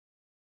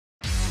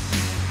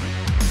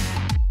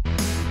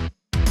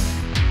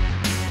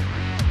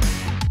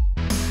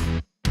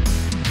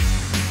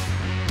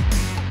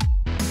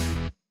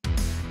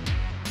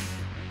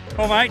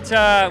Well, mate,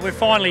 we're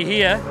finally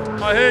here.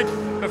 I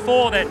heard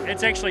before that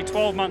it's actually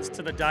 12 months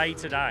to the day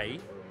today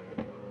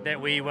that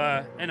we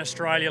were in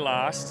Australia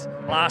last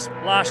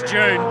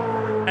June,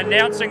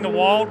 announcing the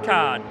wild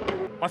card.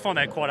 I find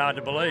that quite hard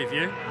to believe.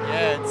 You?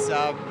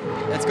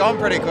 Yeah, it's gone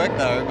pretty quick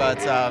though,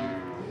 but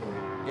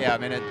yeah, I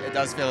mean it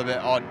does feel a bit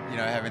odd,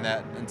 having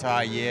that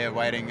entire year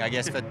waiting, I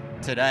guess, for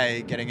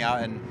today, getting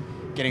out and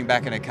getting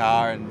back in a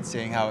car and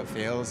seeing how it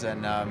feels.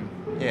 And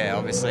yeah,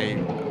 obviously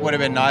would have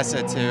been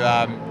nicer to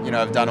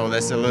have done all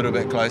this a little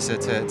bit closer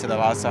to the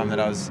last time that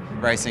I was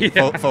racing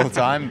full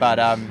time, but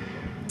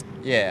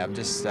yeah, I'm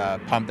just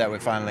pumped that we're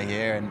finally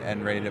here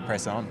and ready to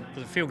press on.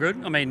 Does it feel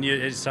good? I mean,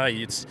 as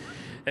you say,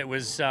 it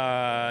was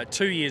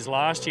 2 years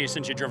last year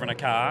since you've driven a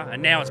car,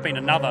 and now it's been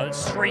another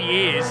 3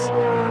 years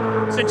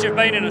since you've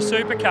been in a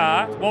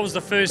supercar. What was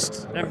the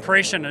first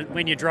impression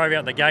when you drove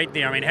out the gate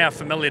there? I mean, how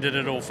familiar did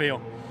it all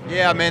feel?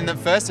 Yeah, I mean, the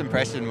first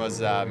impression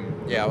was, I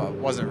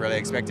wasn't really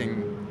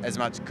expecting as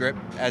much grip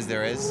as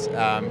there is.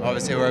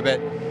 Obviously, we're a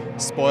bit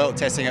spoilt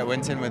testing at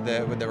Winton with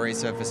the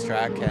resurfaced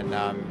track, and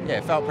yeah,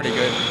 it felt pretty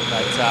good.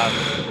 But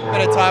a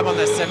bit of time on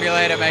the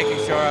simulator, making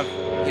sure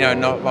I've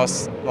not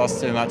lost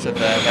too much of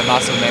the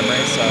muscle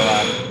memory.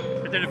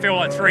 So. Did it feel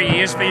like 3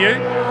 years for you?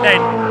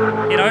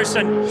 Then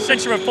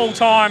since you were full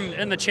time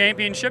in the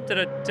championship, did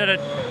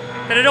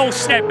it all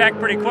snap back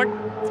pretty quick?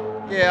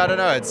 Yeah, I don't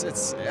know.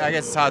 It's I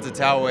guess it's hard to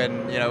tell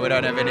when we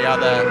don't have any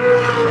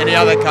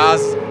other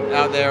cars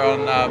out there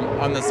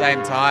on the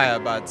same tyre,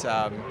 but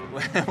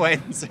wait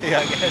and see,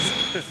 I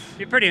guess.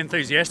 You're pretty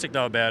enthusiastic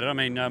though about it. I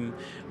mean,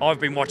 I've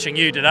been watching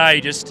you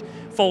today just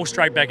fall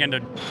straight back into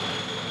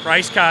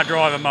race car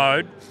driver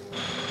mode,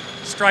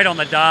 straight on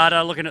the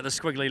data, looking at the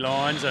squiggly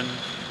lines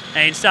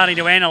and starting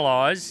to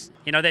analyse.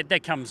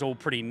 That comes all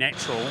pretty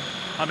natural.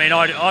 I mean,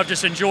 I've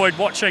just enjoyed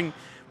watching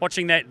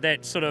that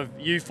sort of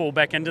you fall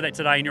back into that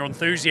today and your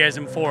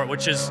enthusiasm for it,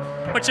 which is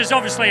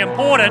obviously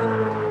important.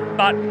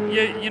 But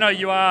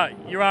you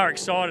are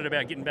excited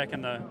about getting back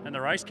in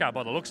the race car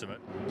by the looks of it.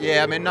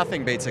 Yeah, I mean,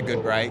 nothing beats a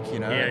good break.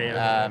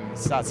 Yeah. It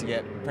starts to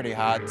get pretty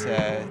hard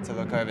to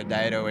look over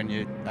data when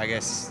you, I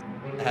guess,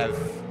 have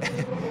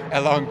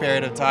a long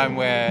period of time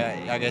where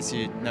I guess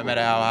no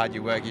matter how hard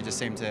you work, you just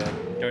seem to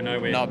go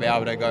nowhere, not be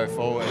able to go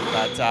forward.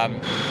 But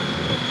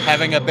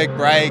having a big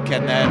break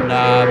and then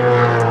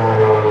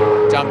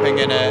jumping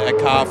in a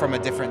car from a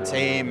different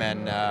team,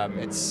 and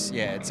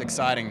it's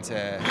exciting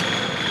to,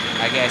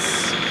 I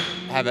guess,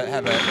 have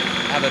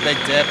a big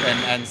dip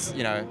and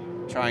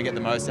try and get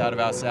the most out of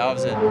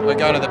ourselves. And we're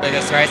going to the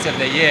biggest race of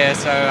the year,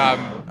 so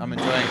I'm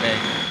enjoying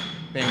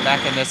being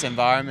back in this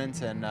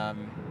environment, and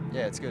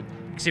yeah, it's good.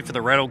 Except for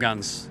the rattle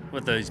guns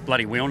with those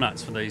bloody wheel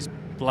nuts for these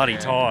bloody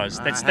tyres.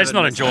 That's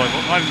not enjoyable.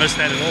 I haven't missed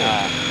that at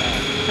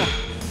all.